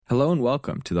Hello and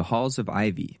welcome to the Halls of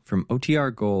Ivy from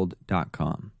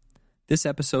OTRGold.com. This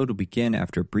episode will begin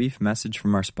after a brief message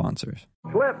from our sponsors.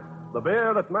 Schlitz, the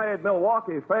beer that made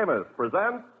Milwaukee famous,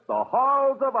 presents The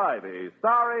Halls of Ivy,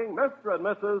 starring Mr. and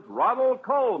Mrs. Ronald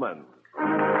Colman.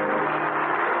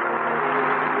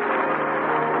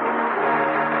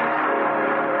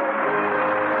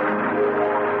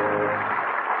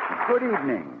 Good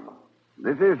evening.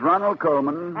 This is Ronald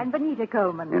Colman. And Benita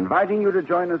Colman. Inviting you to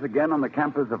join us again on the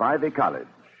campus of Ivy College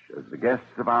as the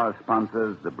guests of our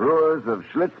sponsors, the brewers of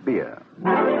Schlitz Beer.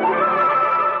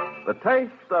 The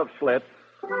taste of Schlitz,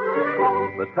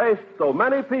 the taste so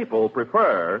many people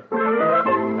prefer,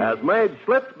 has made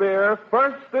Schlitz beer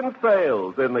first in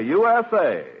sales in the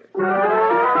USA.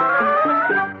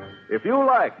 If you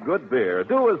like good beer,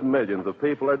 do as millions of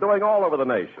people are doing all over the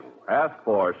nation. Ask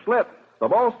for Schlitz, the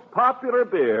most popular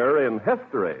beer in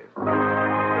history. And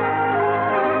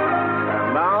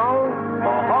now,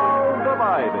 the Halls of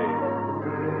Ivy.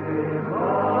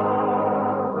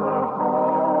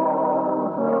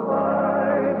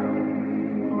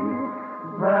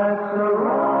 That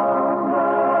surround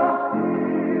us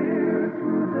here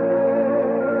today,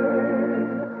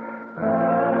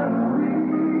 and we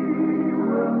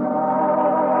will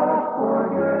not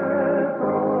forget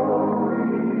though we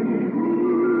be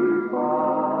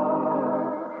far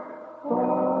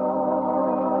away.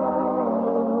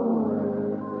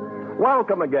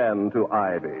 Welcome again to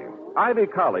Ivy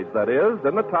College, that is,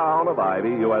 in the town of Ivy,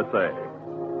 USA.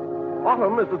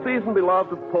 Autumn is the season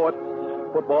beloved of poets,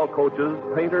 football coaches,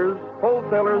 painters,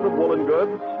 wholesalers of woolen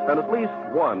goods, and at least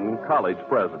one college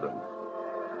president.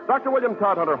 Dr. William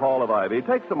Todhunter Hall of Ivy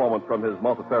takes a moment from his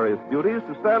multifarious duties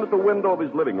to stand at the window of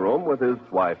his living room with his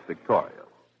wife, Victoria.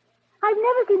 I've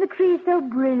never seen the trees so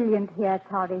brilliant here,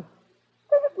 Toddy.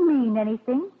 Does it mean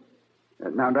anything?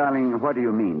 Now, darling, what do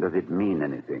you mean, does it mean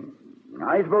anything?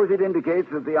 I suppose it indicates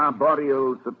that the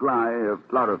arboreal supply of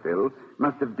chlorophyll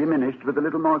must have diminished with a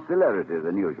little more celerity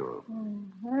than usual.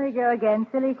 There we go again.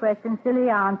 Silly question, silly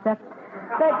answer.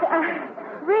 But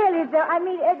really, though, I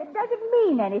mean, does it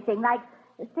mean anything? Like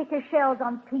thicker shells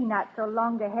on peanuts or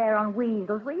longer hair on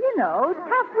weasels? Well, you know,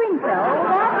 tough winter, all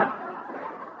that.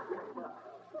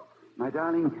 My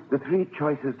darling, the three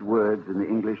choicest words in the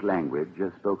English language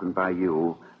as spoken by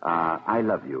you are, I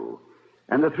love you.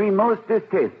 And the three most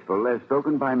distasteful as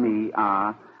spoken by me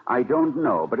are, I don't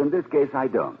know, but in this case, I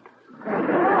don't.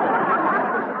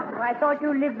 I thought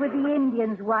you lived with the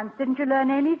Indians once. Didn't you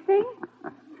learn anything?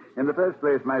 In the first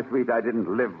place, my sweet, I didn't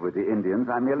live with the Indians.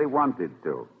 I merely wanted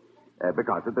to.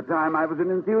 Because at the time I was an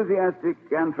enthusiastic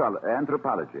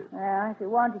anthropologist. If you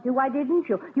wanted to, why didn't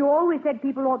you? You always said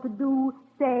people ought to do,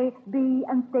 say, be,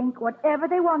 and think whatever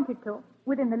they wanted to,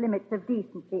 within the limits of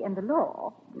decency and the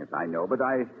law. Yes, I know, but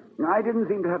I didn't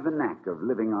seem to have the knack of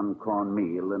living on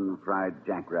cornmeal and fried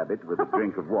jackrabbit with a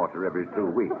drink of water every 2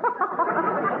 weeks.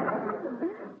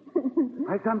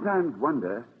 I sometimes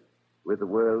wonder, with the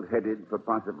world headed for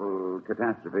possible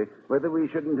catastrophe, whether we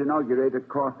shouldn't inaugurate a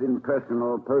course in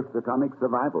personal post-atomic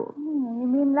survival. You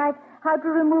mean like how to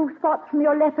remove spots from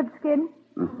your leopard skin?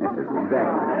 Yes, exactly.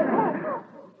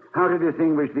 How to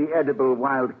distinguish the edible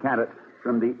wild carrot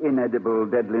from the inedible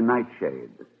deadly nightshade.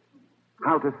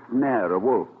 How to snare a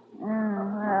wolf.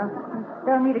 Well,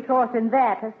 don't need a course in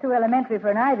that. That's too elementary for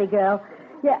an Ivy girl.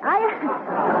 Yeah, I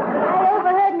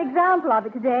overheard an example of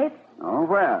it today. Oh,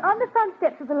 where? On the front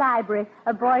steps of the library,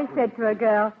 a boy said to a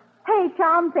girl, "Hey,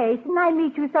 charm face, can I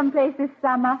meet you someplace this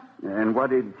summer?" And what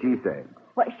did she say?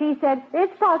 Well, she said,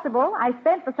 "It's possible. I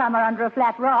spent the summer under a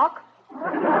flat rock."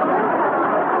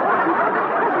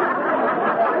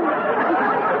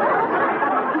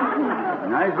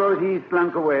 I suppose he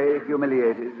slunk away,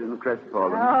 humiliated and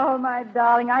crestfallen. Oh, my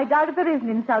darling, I doubt if there is an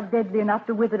insult deadly enough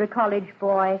to wither a college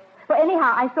boy. Well,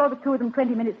 anyhow, I saw the two of them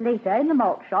 20 minutes later in the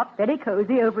malt shop, very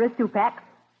cozy, over a soup-pack.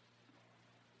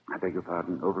 I beg your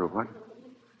pardon, over a what?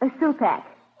 A soup-pack.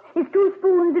 It's 2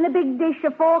 spoons in a big dish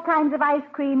of 4 kinds of ice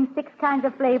cream, 6 kinds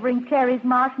of flavoring, cherries,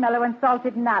 marshmallow, and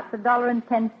salted nuts,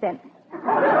 $1.10.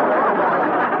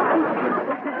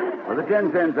 Well, the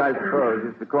 10 cents, I suppose,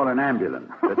 is to call an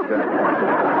ambulance. But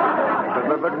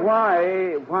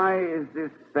why is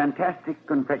this fantastic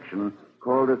confection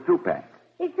called a soup-pack?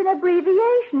 It's an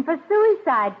abbreviation for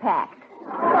suicide pact.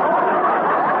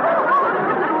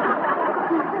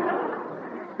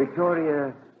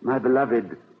 Victoria, my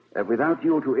beloved, without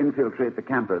you to infiltrate the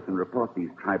campus and report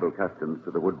these tribal customs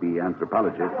to the would-be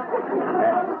anthropologist...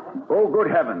 oh, good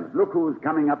heavens, look who's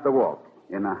coming up the walk.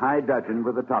 In a high dudgeon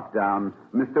with the top down,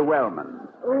 Mr. Wellman.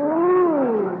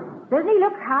 Ooh, doesn't he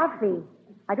look healthy?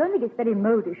 I don't think it's very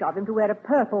modish of him to wear a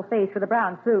purple face with a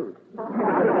brown suit.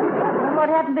 what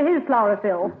happened to his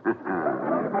chlorophyll.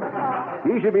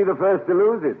 He should be the first to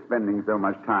lose it, spending so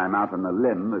much time out on a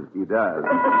limb as he does.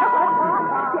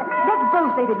 Let's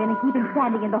both let him in and keep him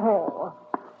standing in the hall.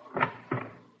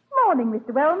 Morning,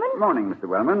 Mr. Wellman. Morning, Mr.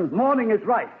 Wellman. Morning is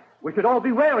right. We should all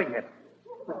be wearing it.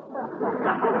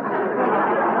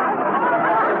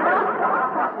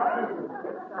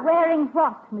 Wearing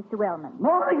what, Mr. Wellman?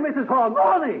 Morning, Mrs. Hall.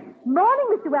 Morning.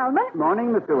 Morning, Mr. Wellman.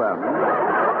 Morning, Mr. Wellman.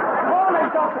 Morning,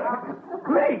 Doctor.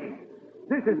 Please.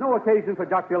 This is no occasion for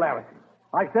jocularity.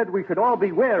 I said we should all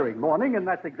be wearing mourning, and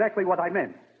that's exactly what I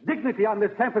meant. Dignity on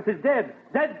this campus is dead.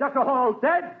 Dead, Dr. Hall,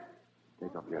 dead.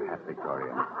 Take off your hat,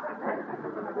 Victoria.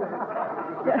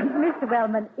 Mr.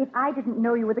 Wellman, if I didn't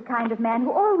know you were the kind of man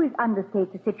who always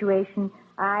understates a situation,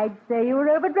 I'd say you were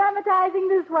over-dramatizing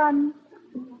this one.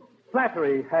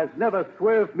 Flattery has never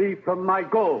swerved me from my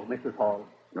goal, Mrs. Hall.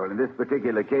 Well, in this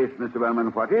particular case, Mr.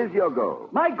 Wellman, what is your goal?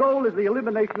 My goal is the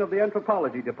elimination of the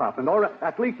anthropology department, or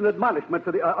at least an admonishment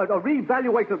to a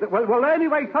reevaluation of the... Well,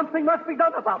 anyway, something must be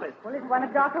done about it. Well, it's one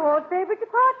of Dr. Hall's favorite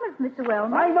departments, Mr.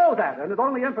 Wellman. I know that, and it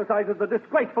only emphasizes the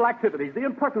disgraceful activities, the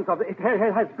importance of it. It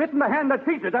has bitten the hand that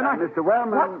feeds it, and Mr.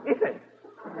 Wellman... What is it?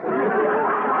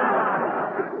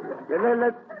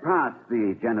 Let's pass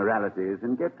the generalities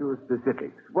and get to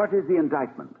specifics. What is the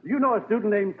indictment? You know a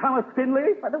student named Thomas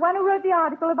Finley? Well, the one who wrote the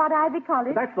article about Ivy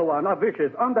College? That's the one. A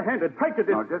vicious, underhanded,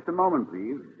 prejudiced... Oh, just a moment,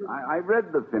 please. I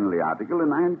read the Finley article,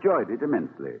 and I enjoyed it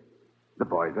immensely. The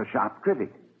boy's a sharp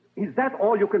critic. Is that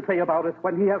all you can say about us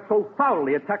when he has so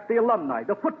foully attacked the alumni,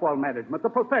 the football management, the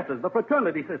professors, the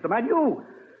fraternity system, and you?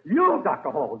 You,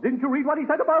 Dr. Hall, didn't you read what he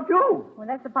said about you? Well,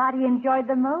 that's the part he enjoyed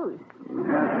the most.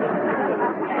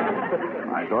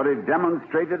 I thought it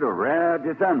demonstrated a rare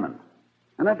discernment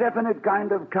and a definite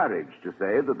kind of courage to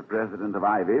say that the president of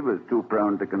Ivy was too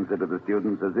prone to consider the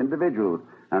students as individuals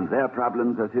and their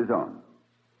problems as his own.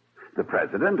 The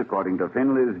president, according to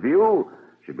Finley's view,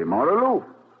 should be more aloof,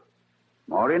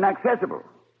 more inaccessible.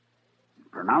 His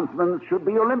pronouncements should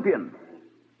be Olympian,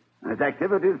 and his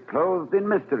activities clothed in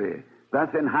mystery, thus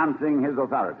enhancing his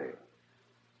authority.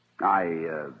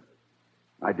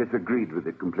 I disagreed with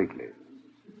it completely.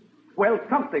 Well,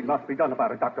 something must be done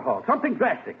about it, Dr. Hall. Something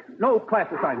drastic. No class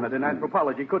assignment in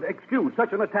anthropology could excuse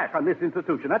such an attack on this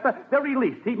institution. At the very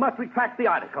least, he must retract the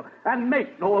article and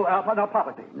make no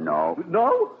apology. No.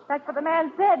 No? That's what the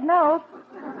man said, no.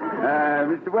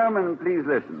 Mr. Wellman, please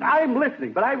listen. I'm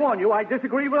listening, but I warn you, I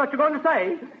disagree with what you're going to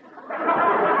say.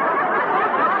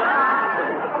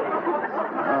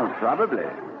 Oh, probably.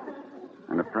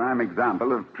 And a prime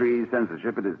example of tree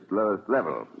censorship at its lowest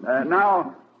level.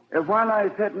 Now, while I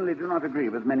certainly do not agree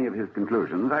with many of his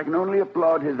conclusions, I can only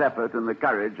applaud his effort and the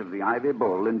courage of the Ivy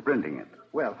Bull in printing it.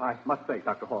 Well, I must say,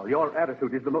 Dr. Hall, your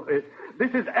attitude is the most...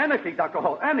 this is anarchy, Dr.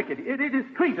 Hall, anarchy. It is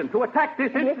treason to attack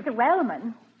this... Mr.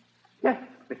 Wellman. Yes,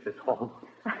 Mrs. Hall.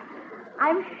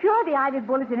 I'm sure the Ivy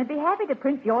Bulletin would be happy to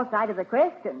print your side of the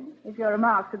question, if your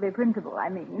remarks would be printable, I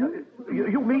mean.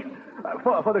 You mean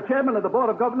for the chairman of the board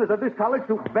of governors of this college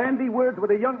to bandy words with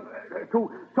a young...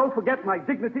 to so forget my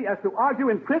dignity as to argue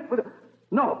in print with...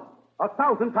 No.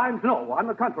 1,000 times no. On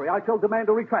the contrary, I shall demand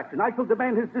a retraction. I shall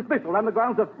demand his dismissal on the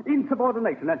grounds of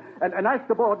insubordination and ask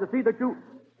the board to see that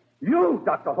you,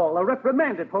 Dr. Hall, are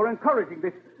reprimanded for encouraging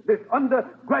this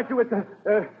undergraduate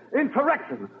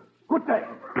insurrection. Good day.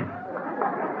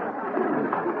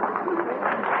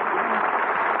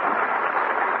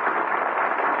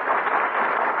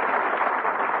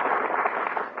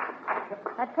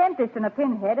 A tempest and a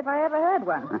pinhead, if I ever heard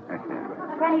one.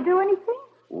 Can he do anything?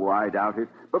 Oh, I doubt it.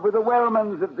 But with the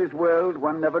Wellmans of this world,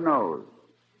 one never knows.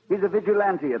 He's a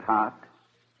vigilante at heart,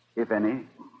 if any.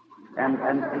 And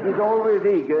he's always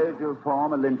eager to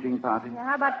form a lynching party. Yeah,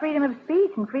 how about freedom of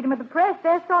speech and freedom of the press?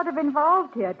 They're sort of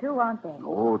involved here, too, aren't they?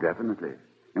 Oh, definitely.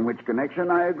 In which connection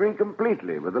I agree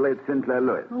completely with the late Sinclair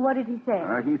Lewis. What did he say?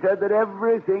 He said that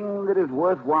everything that is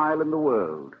worthwhile in the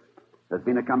world has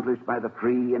been accomplished by the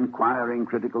free, inquiring,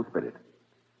 critical spirit.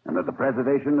 And that the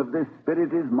preservation of this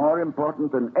spirit is more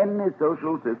important than any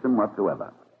social system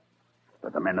whatsoever.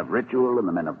 That the men of ritual and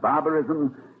the men of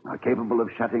barbarism are capable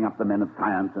of shutting up the men of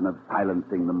science and of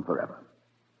silencing them forever.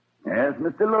 Yes,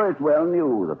 Mr. Lewis well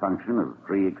knew the function of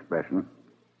free expression.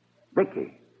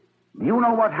 Vicky, do you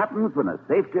know what happens when a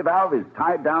safety valve is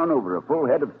tied down over a full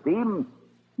head of steam?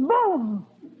 Boom!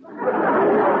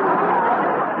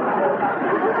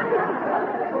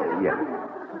 Yes.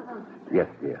 Yes,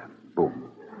 dear. Boom.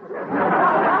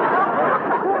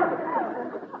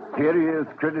 Serious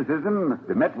criticism must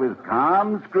be met with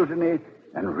calm scrutiny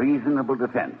and reasonable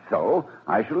defense. So,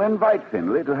 I shall invite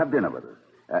Finley to have dinner with us.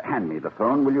 Hand me the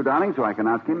phone, will you, darling, so I can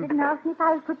ask him? You didn't ask me if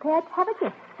I was prepared to have a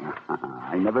gift.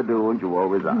 I never do, and you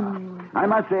always are. I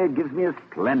must say it gives me a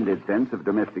splendid sense of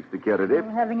domestic security. Well,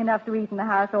 having enough to eat in the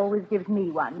house always gives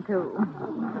me one, too.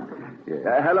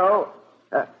 Hello?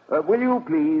 Will you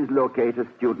please locate a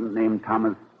student named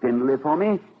Thomas Finley for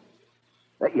me?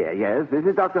 Yes, this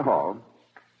is Dr. Hall.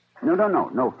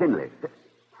 No, Finley.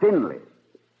 Finley.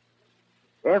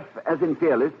 F as in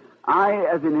fearless, I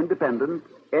as in independent,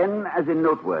 N as in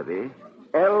noteworthy,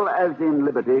 L as in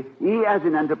liberty, E as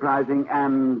in enterprising,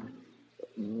 and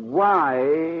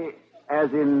Y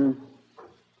as in,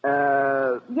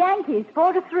 Yankees,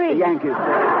 4-3. Yankees.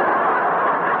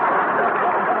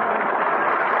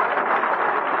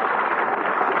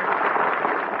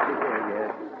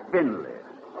 Finley.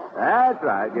 That's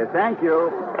right. Yes, thank you.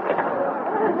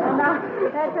 Now,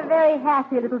 that's a very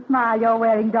happy little smile you're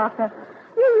wearing, Doctor.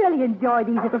 You really enjoy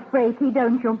these little frati,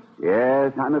 don't you?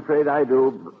 Yes, I'm afraid I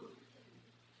do.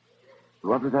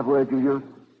 What was that word you used?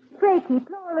 Frati,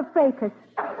 plural of fracas.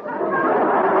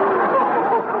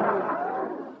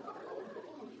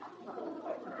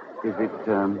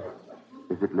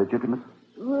 Is it legitimate?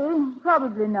 Well,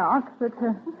 probably not, but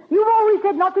you've always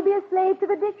said not to be a slave to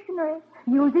the dictionary.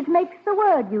 Use it makes the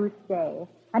word, you say.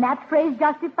 An apt phrase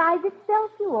justifies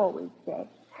itself, you always say.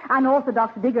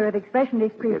 Unorthodox vigor of expression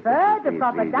is preferred. The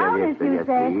proper noun, as you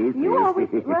say. You always...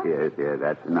 Yes,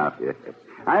 that's enough. Yes.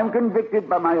 I am convicted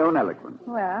by my own eloquence.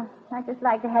 Well, I just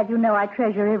like to have you know I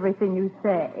treasure everything you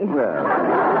say. Well...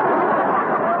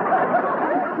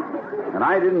 And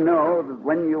I didn't know that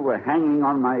when you were hanging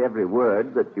on my every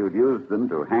word that you'd use them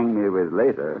to hang me with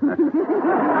later.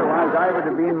 Otherwise, I would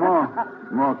have been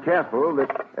more careful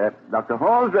that Dr.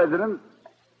 Hall's residence...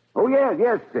 Oh,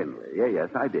 yes, Finley. Yes,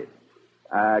 I did.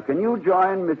 Can you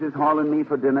join Mrs. Hall and me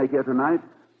for dinner here tonight?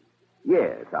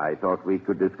 Yes, I thought we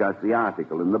could discuss the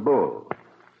article in the Bull.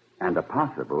 And a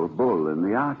possible bull in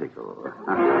the article.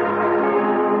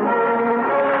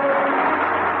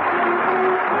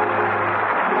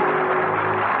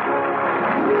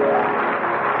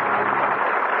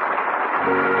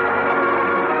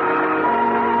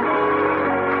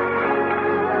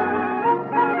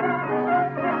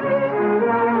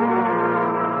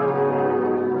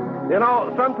 You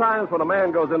know, sometimes when a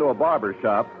man goes into a barber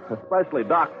shop, especially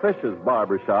Doc Fish's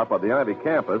barber shop on the Ivy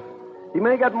campus, he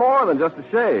may get more than just a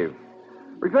shave.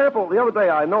 For example, the other day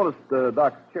I noticed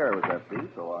Doc's chair was empty,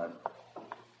 so I...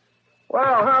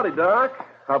 Well, howdy, Doc.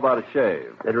 How about a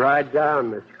shave? Sit right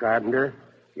down, Mr. Carpenter.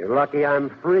 You're lucky I'm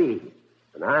free.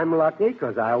 And I'm lucky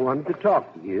because I wanted to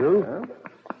talk to you. Huh?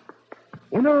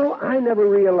 You know, I never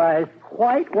realized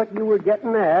quite what you were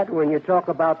getting at when you talk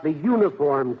about the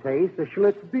uniform taste of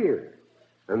Schlitz beer.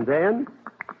 And then,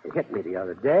 it hit me the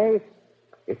other day,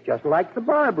 it's just like the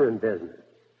barbering business.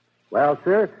 Well,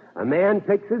 sir, a man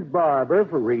picks his barber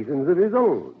for reasons of his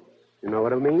own. You know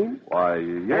what I mean? Why,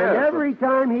 yes. And every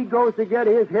time he goes to get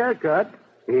his hair cut,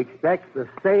 he expects the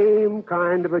same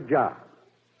kind of a job.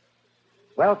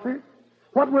 Well, sir,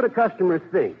 what would a customer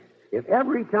think if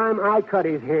every time I cut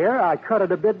his hair, I cut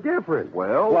it a bit different?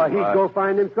 Well, he'd go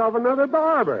find himself another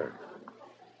barber.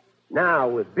 Now,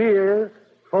 with beer,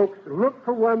 folks look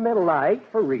for one they like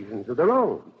for reasons of their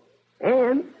own.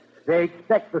 And they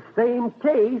expect the same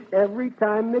taste every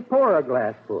time they pour a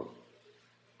glassful.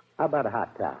 How about a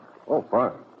hot towel? Oh,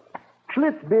 fine.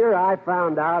 Schlitz beer, I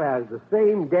found out, has the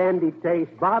same dandy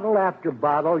taste bottle after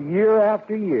bottle, year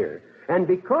after year. And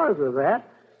because of that,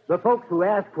 the folks who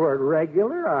ask for it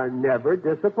regular are never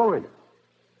disappointed.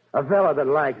 A fellow that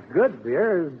likes good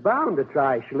beer is bound to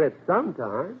try Schlitz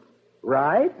sometime.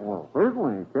 Right? Well,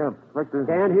 certainly.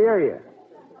 Can't hear you.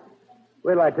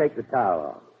 Wait till I take the towel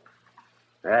off.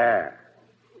 There.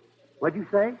 What'd you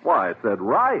say? Why, I said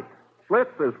right.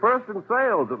 Schlitz is first in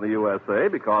sales in the USA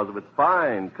because of its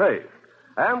fine taste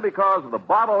and because of the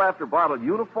bottle after bottle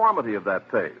uniformity of that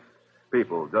taste.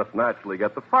 People just naturally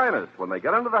get the finest when they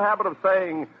get into the habit of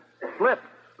saying, Schlitz,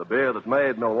 the beer that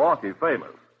made Milwaukee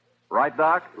famous. Right,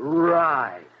 Doc?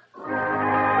 Right.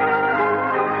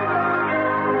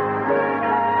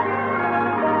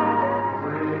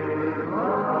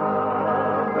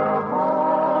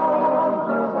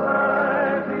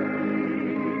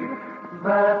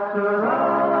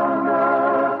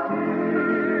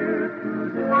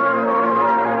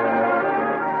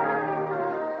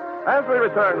 As we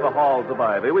return to the halls of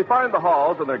Ivy, we find the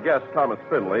Halls and their guest, Thomas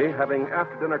Finley, having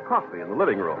after-dinner coffee in the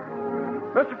living room.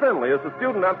 Mr. Finley is a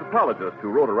student anthropologist who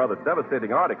wrote a rather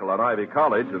devastating article on Ivy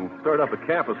College and stirred up a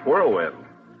campus whirlwind.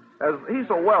 As he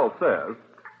so well says...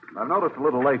 I noticed a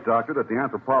little late, Doctor, that the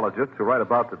anthropologists who write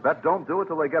about Tibet don't do it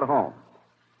till they get home.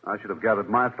 I should have gathered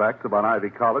my facts about Ivy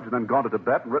College and then gone to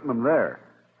Tibet and written them there.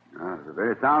 It's a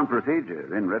very sound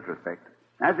procedure, in retrospect.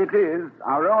 As it is,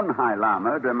 our own High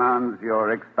Lama demands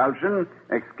your expulsion,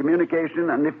 excommunication,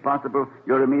 and, if possible,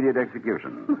 your immediate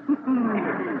execution.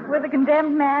 Will the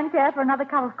condemned man care for another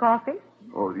cup of coffee?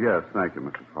 Oh, yes, thank you,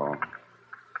 Mrs. Hall.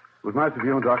 It was nice of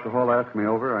you and Dr. Hall asked me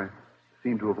over. I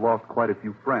seem to have lost quite a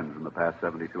few friends in the past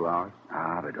 72 hours.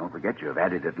 But don't forget you've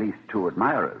added at least 2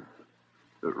 admirers.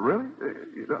 Really?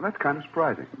 That's kind of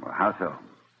surprising. Well, how so?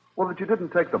 Well, that you didn't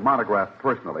take the monograph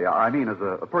personally. I mean, as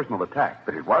a personal attack.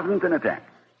 But it wasn't an attack.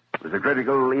 It was a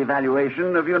critical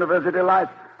evaluation of university life.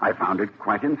 I found it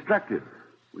quite instructive.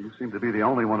 Well, you seem to be the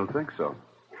only one who thinks so.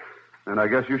 And I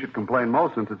guess you should complain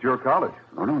most since it's your college.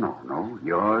 No.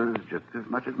 Yours just as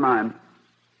much as mine.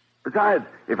 Besides,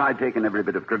 if I'd taken every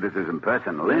bit of criticism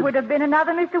personally... It would have been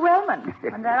another Mr. Wellman.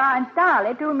 And there are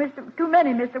entirely too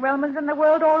many Mr. Wellmans in the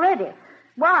world already.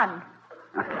 One.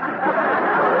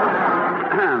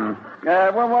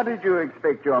 Well, what did you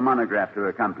expect your monograph to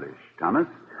accomplish, Thomas?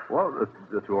 Well,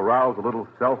 to arouse a little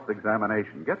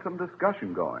self-examination. Get some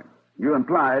discussion going. You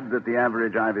implied that the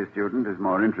average Ivy student is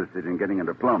more interested in getting a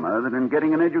diploma than in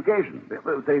getting an education.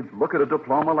 They look at a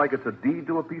diploma like it's a deed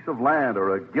to a piece of land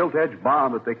or a gilt-edged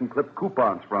bond that they can clip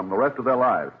coupons from the rest of their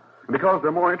lives. And because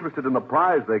they're more interested in the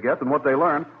prize they get than what they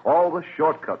learn, all the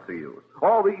shortcuts are used.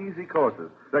 All the easy courses.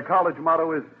 Their college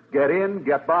motto is get in,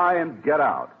 get by, and get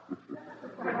out.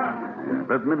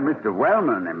 But Mr.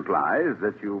 Wellman implies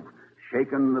that you've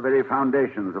shaken the very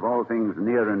foundations of all things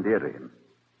near and dear to him.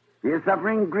 He is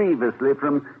suffering grievously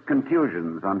from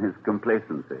contusions on his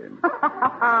complacency.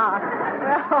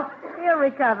 Well, he'll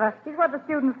recover. He's what the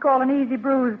students call an easy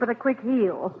bruise but a quick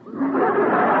heal.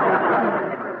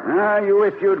 You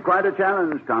issued quite a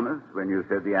challenge, Thomas, when you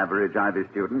said the average Ivy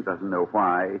student doesn't know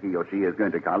why he or she is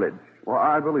going to college. Well,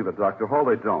 I believe it, Dr. Hall.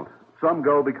 They don't. Some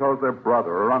go because their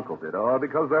brother or uncle did, or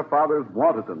because their fathers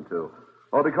wanted them to,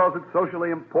 or because it's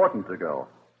socially important to go.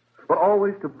 But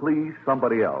always to please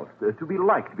somebody else, to be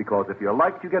liked, because if you're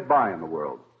liked, you get by in the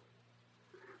world.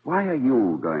 Why are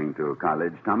you going to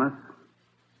college, Thomas?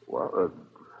 Well,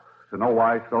 to know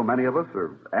why so many of us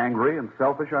are angry and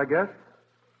selfish, I guess.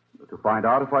 To find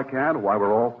out, if I can, why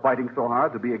we're all fighting so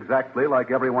hard to be exactly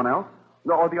like everyone else.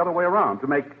 Or the other way around, to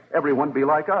make everyone be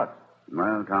like us.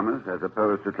 Well, Thomas, as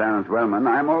opposed to Clarence Wellman,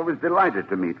 I'm always delighted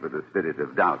to meet with a spirit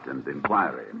of doubt and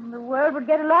inquiry. The world would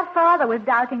get a lot farther with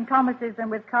doubting Thomases than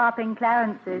with carping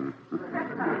Clarences.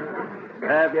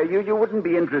 You wouldn't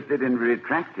be interested in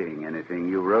retracting anything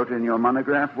you wrote in your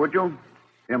monograph, would you?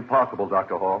 Impossible,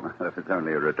 Dr. Hall. It's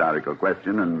only a rhetorical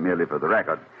question and merely for the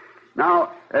record.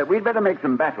 Now, we'd better make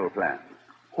some battle plans.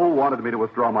 Who wanted me to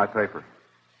withdraw my paper?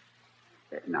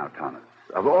 Now, Thomas,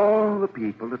 of all the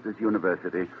people at this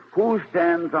university, who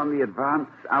stands on the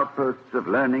advanced outposts of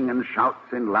learning and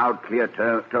shouts in loud, clear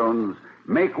tones,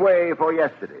 "Make way for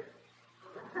yesterday"?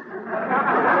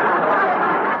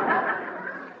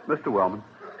 Mr. Wellman.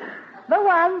 The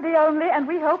one, the only, and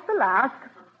we hope the last.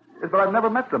 Yes, but I've never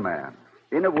met the man.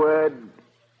 In a word,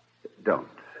 don't.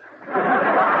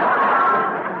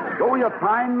 Oh, you're a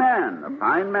fine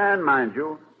man, mind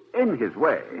you, in his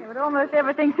way. Yeah, but almost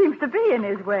everything seems to be in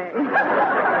his way.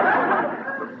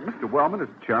 Mr. Wellman is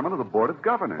chairman of the Board of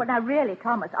Governors. Well, now, really,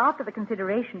 Thomas, after the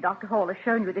consideration Dr. Hall has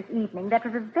shown you this evening, that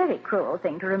was a very cruel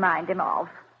thing to remind him of.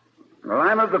 Well,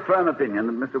 I'm of the firm opinion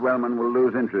that Mr. Wellman will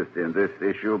lose interest in this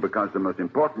issue because the most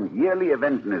important yearly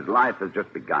event in his life has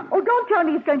just begun. Oh, don't tell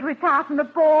me he's going to retire from the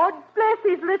board. Bless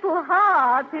his little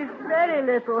heart, his very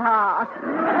little heart.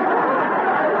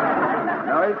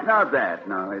 No, it's not that.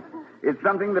 No, it's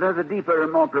something that has a deeper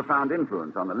and more profound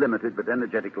influence on the limited but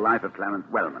energetic life of Clarence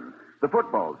Wellman. The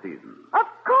football season. Of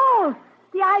course.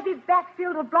 The Ivy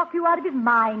backfield will block you out of his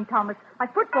mind, Thomas. My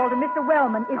football to Mr.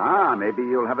 Wellman is... Maybe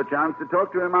you'll have a chance to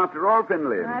talk to him after all,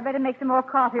 Finley. I better make some more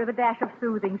coffee with a dash of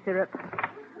soothing syrup.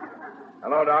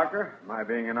 Hello, Doctor. Am I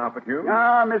being inopportune?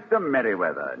 Mr.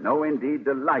 Merriweather. No, indeed,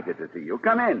 delighted to see you.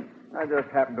 Come in. I just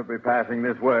happened to be passing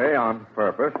this way on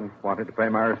purpose and wanted to pay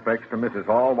my respects to Mrs.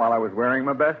 Hall while I was wearing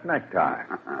my best necktie.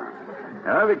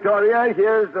 Victoria,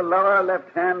 here's the lower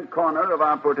left-hand corner of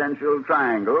our potential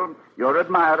triangle. Your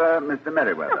admirer, Mr.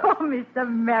 Merriweather. Oh, Mr.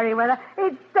 Merriweather,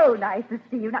 it's so nice to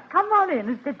see you. Now, come on in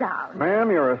and sit down.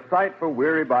 Ma'am, you're a sight for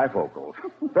weary bifocals.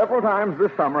 Several times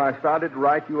this summer I started to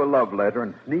write you a love letter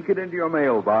and sneak it into your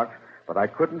mailbox, but I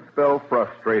couldn't spell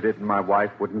frustrated and my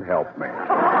wife wouldn't help me.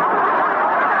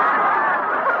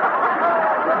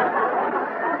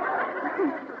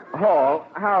 Hall,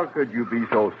 how could you be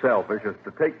so selfish as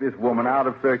to take this woman out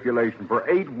of circulation for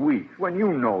 8 weeks when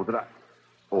you know that I...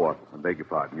 Oh, I beg your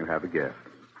pardon. You have a guest.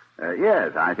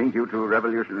 Yes, I think you two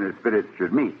revolutionary spirits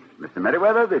should meet. Mr.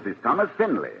 Merriweather, this is Thomas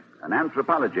Finley. an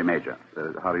anthropology major.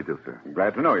 How do you do, sir?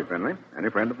 Glad to know you, Finley. Any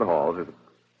friend of the Halls is...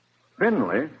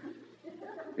 Finley?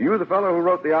 You the fellow who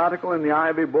wrote the article in the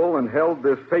Ivy Bull and held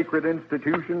this sacred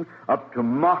institution up to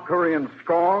mockery and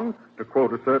scorn, to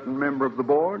quote a certain member of the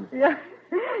board? Yeah.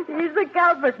 He's the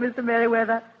culprit, Mr.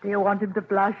 Merriweather. Do you want him to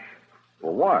blush?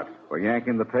 For what? For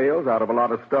yanking the tails out of a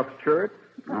lot of stuffed shirts?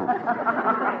 Oh.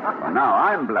 Well, now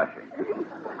I'm blushing.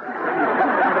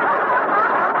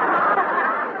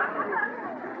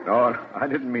 No, I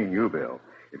didn't mean you, Bill.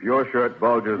 If your shirt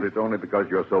bulges, it's only because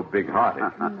you're so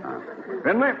big-hearted.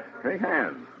 Finley, shake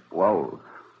hands. Well,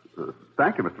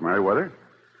 thank you, Mr. Merriweather.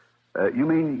 You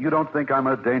mean you don't think I'm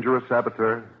a dangerous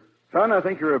saboteur? Son, I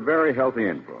think you're a very healthy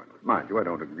influence. Mind you, I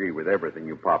don't agree with everything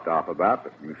you popped off about,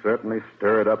 but you certainly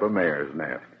stirred up a mare's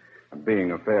nest. And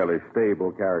being a fairly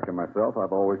stable character myself,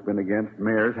 I've always been against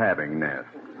mares having nests.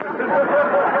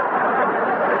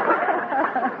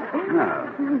 No.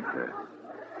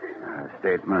 A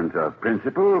statement of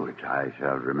principle, which I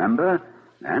shall remember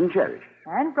and cherish.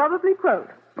 And probably quote.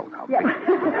 Oh, now, Yeah.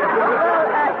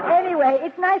 Well, anyway,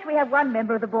 it's nice we have one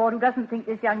member of the board who doesn't think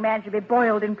this young man should be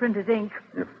boiled in printer's ink.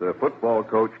 If the football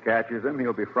coach catches him,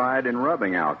 he'll be fried in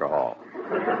rubbing alcohol.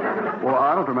 Well,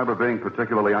 I don't remember being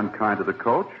particularly unkind to the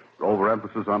coach.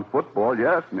 Overemphasis on football,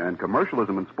 yes, and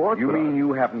commercialism in sports. You mean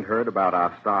you haven't heard about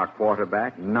our star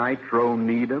quarterback, Nitro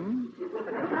Needham?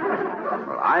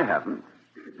 Well, I haven't.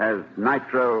 Has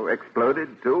Nitro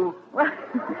exploded, too? Well,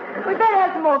 we'd better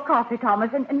have some more coffee,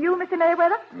 Thomas. And you, Mr.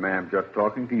 Merriweather? Ma'am, just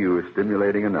talking to you is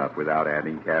stimulating enough without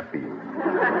adding caffeine.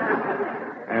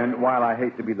 And while I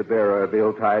hate to be the bearer of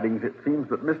ill tidings, it seems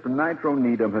that Mr. Nitro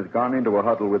Needham has gone into a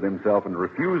huddle with himself and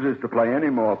refuses to play any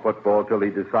more football till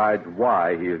he decides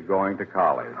why he is going to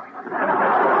college.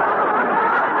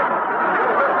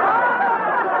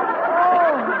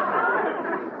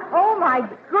 Oh, my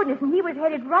goodness. And he was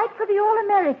headed right for the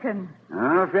All-American.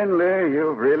 Ah, Finley,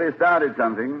 you've really started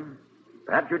something.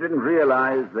 Perhaps you didn't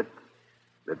realize that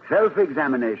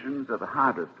self-examinations are the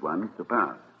hardest ones to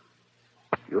pass.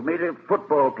 You made a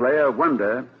football player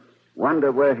wonder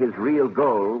where his real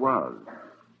goal was.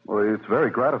 Well, it's very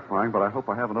gratifying, but I hope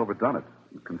I haven't overdone it,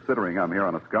 considering I'm here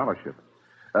on a scholarship.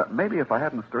 Maybe if I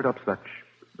hadn't stirred up such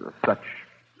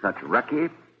Rucky?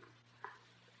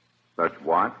 Such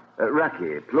what?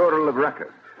 Rucky, plural of ruckus.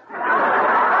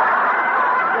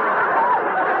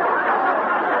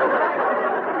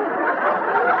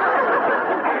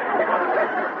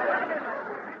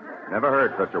 Never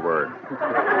heard such a word.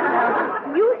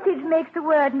 Usage makes the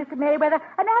word, Mr. Merriweather.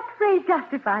 An apt phrase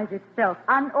justifies itself.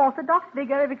 Unorthodox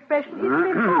figure of expression is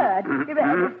preferred.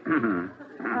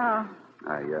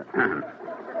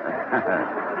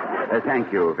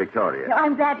 Thank you, Victoria. No,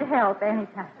 I'm glad to help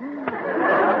anytime.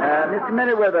 Mr.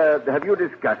 Merriweather, have you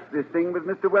discussed this thing with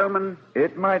Mr. Wellman?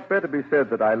 It might better be said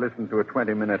that I listened to a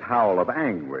 20-minute howl of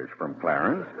anguish from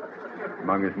Clarence.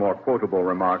 Among his more quotable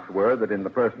remarks were that in the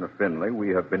person of Finley, we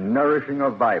have been nourishing a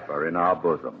viper in our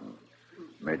bosom.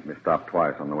 Made me stop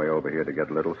twice on the way over here to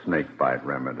get a little snake bite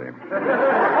remedy.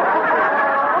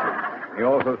 He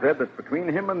also said that between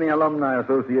him and the Alumni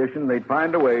Association, they'd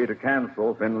find a way to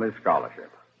cancel Finley's scholarship.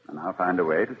 And I'll find a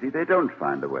way to see they don't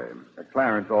find a way.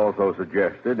 Clarence also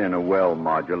suggested in a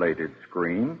well-modulated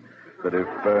scream that if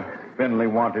Finley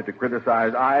wanted to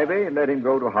criticize Ivy, let him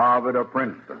go to Harvard or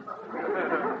Princeton.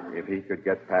 If he could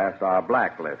get past our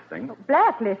blacklisting.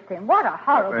 Blacklisting? What a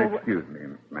horrible... Excuse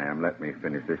me, ma'am. Let me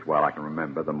finish this while I can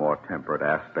remember the more temperate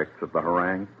aspects of the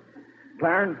harangue.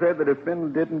 Clarence said that if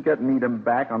Finn didn't get Needham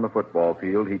back on the football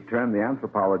field, he'd turn the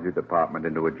anthropology department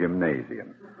into a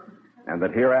gymnasium. And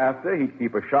that hereafter he'd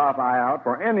keep a sharp eye out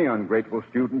for any ungrateful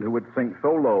student who would sink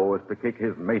so low as to kick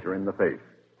his mater in the face.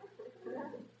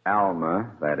 Alma,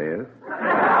 that is.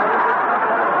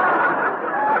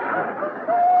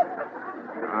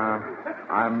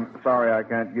 I'm sorry I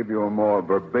can't give you a more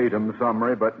verbatim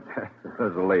summary, but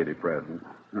there's a lady present.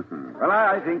 Well,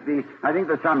 I think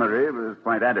the summary was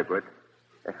quite adequate.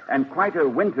 And quite a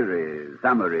wintry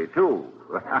summary, too.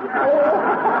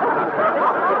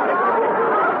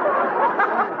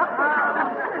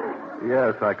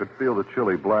 Yes, I could feel the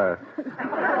chilly blast.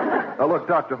 Look,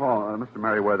 Dr. Hall, Mr.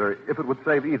 Merriweather, if it would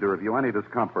save either of you any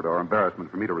discomfort or embarrassment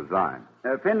for me to resign.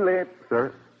 Finley.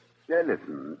 Sir?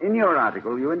 Listen, in your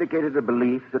article, you indicated a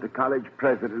belief that a college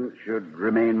president should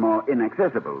remain more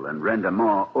inaccessible and render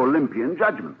more Olympian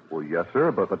judgment. Well, yes,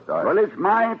 sir, but I... Well, it's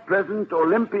my present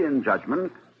Olympian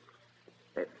judgment,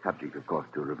 subject, of course,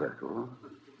 to reversal,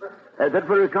 that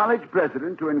for a college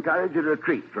president to encourage a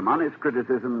retreat from honest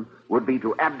criticism would be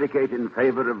to abdicate in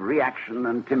favor of reaction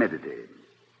and timidity.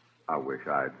 I wish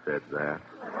I'd said that.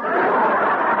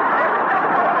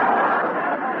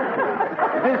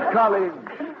 This college,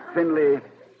 Finley,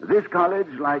 this college,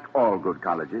 like all good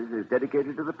colleges, is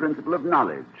dedicated to the principle of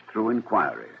knowledge through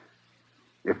inquiry.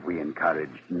 If we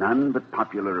encouraged none but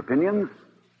popular opinions,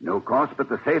 no course but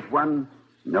the safe one,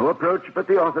 no approach but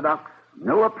the orthodox,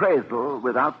 no appraisal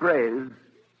without praise,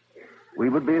 we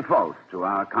would be false to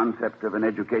our concept of an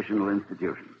educational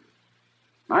institution.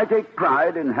 I take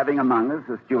pride in having among us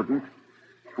a student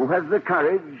who has the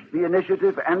courage, the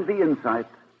initiative, and the insight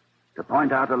to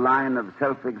point out a line of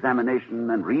self-examination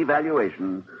and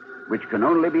reevaluation which can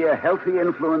only be a healthy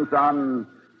influence on...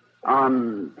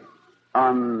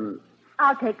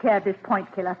 I'll take care of this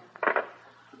point killer.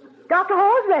 Dr.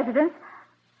 Hall's residence.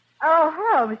 Oh,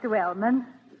 hello, Mr. Wellman.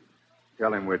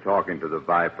 Tell him we're talking to the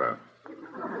Viper.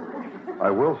 I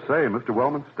will say, Mr.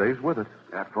 Wellman stays with us.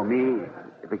 For me,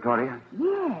 Victoria?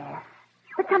 Yes,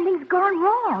 but something's gone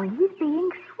wrong. He's being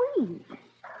sweet.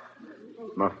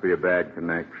 Must be a bad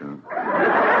connection.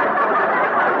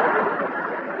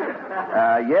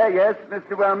 Yes,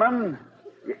 Mr. Wellman.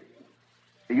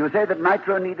 You say that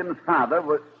Nitro Needham's father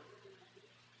was...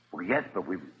 Well, yes, but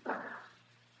we...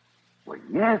 Well,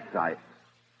 yes, I...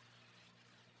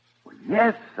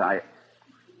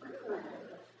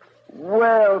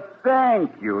 Well,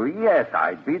 thank you. Yes,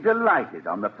 I'd be delighted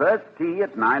on the first tee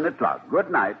at 9 o'clock. Good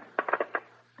night.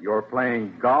 You're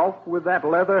playing golf with that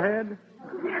leatherhead?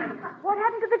 What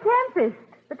happened to the Tempest?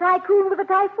 The tycoon with the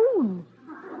typhoon?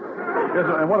 Yes,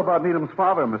 and what about Needham's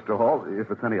father, Mr. Hall,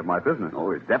 if it's any of my business?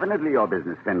 Oh, it's definitely your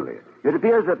business, Finley. It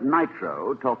appears that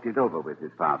Nitro talked it over with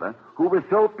his father, who was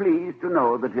so pleased to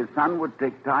know that his son would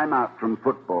take time out from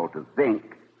football to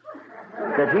think,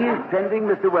 that he is sending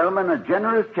Mr. Wellman a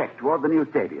generous check toward the new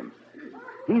stadium.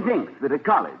 He thinks that a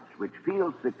college which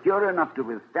feels secure enough to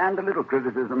withstand a little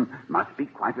criticism must be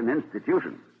quite an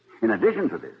institution. In addition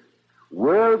to this,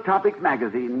 World Topic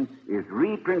magazine is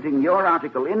reprinting your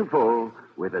article in full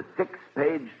with a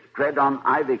 6-page spread on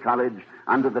Ivy College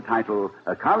under the title,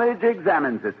 A College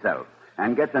Examines Itself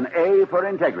and Gets an A for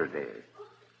Integrity.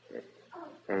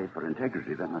 A for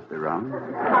Integrity? That must be wrong.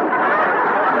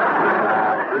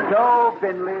 So,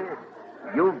 Finley,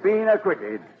 you've been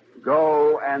acquitted.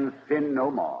 Go and sin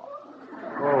no more.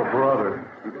 Oh, brother.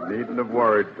 You needn't have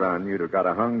worried, son. You'd have got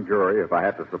a hung jury if I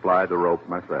had to supply the rope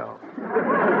myself.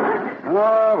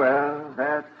 Oh, well,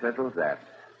 that settles that.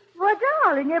 Well,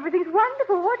 darling, everything's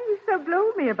wonderful. What are you so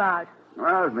gloomy about?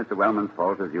 Well, it's Mr. Wellman's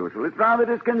fault as usual. It's rather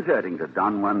disconcerting to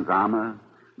don one's armor,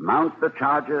 mount the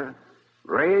charger,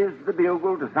 raise the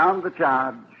bugle to sound the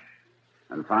charge,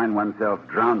 and find oneself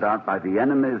drowned out by the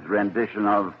enemy's rendition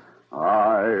of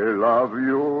I Love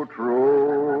You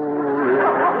Truly.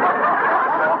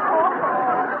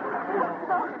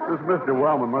 This Mr.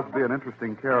 Wellman must be an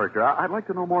interesting character. I'd like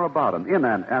to know more about him, in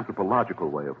an anthropological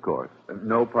way, of course.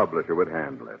 No publisher would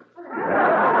handle it.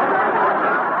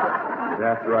 You'd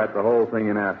have to write the whole thing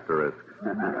in asterisk.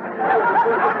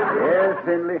 Yes,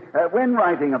 Finley. When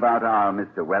writing about our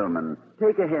Mr. Wellman,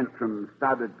 take a hint from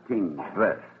Stoddard King's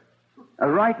verse. A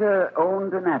writer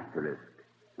owned an asterisk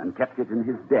and kept it in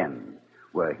his den,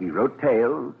 where he wrote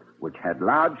tales which had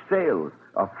large sails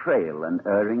of frail and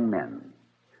erring men.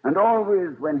 And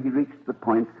always when he reached the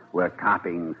point where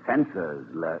carping censors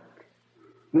lurk,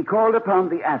 he called upon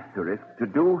the asterisk to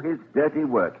do his dirty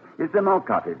work. Is there more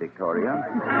coffee, Victoria?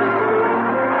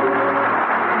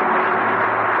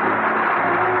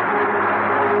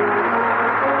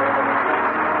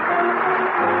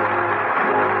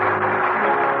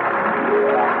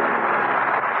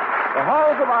 The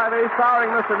Halls of Ivy, starring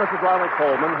Mr. and Mrs. Ronald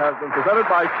Coleman, has been presented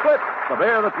by Schlitz, the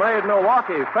beer that made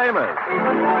Milwaukee famous.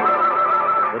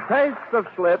 The taste of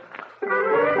Schlitz,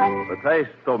 the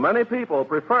taste so many people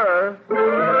prefer,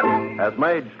 has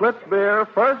made Schlitz beer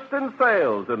first in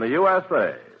sales in the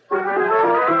USA.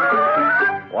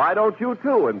 Why don't you,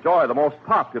 too, enjoy the most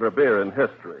popular beer in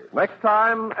history? Next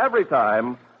time, every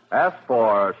time, ask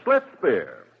for Schlitz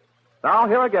beer. Now,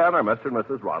 here again are Mr. and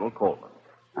Mrs. Ronald Coleman.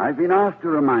 I've been asked to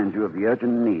remind you of the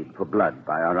urgent need for blood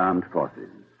by our armed forces.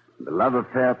 The love of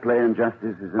fair play and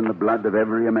justice is in the blood of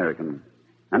every American.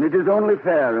 And it is only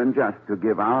fair and just to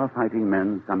give our fighting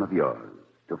men some of yours,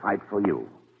 to fight for you.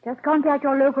 Just contact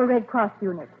your local Red Cross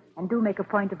unit, and do make a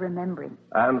point of remembering.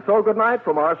 And so good night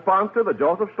from our sponsor, the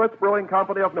Joseph Schlitz Brewing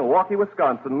Company of Milwaukee,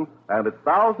 Wisconsin, and its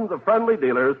thousands of friendly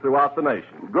dealers throughout the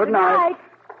nation. Good night.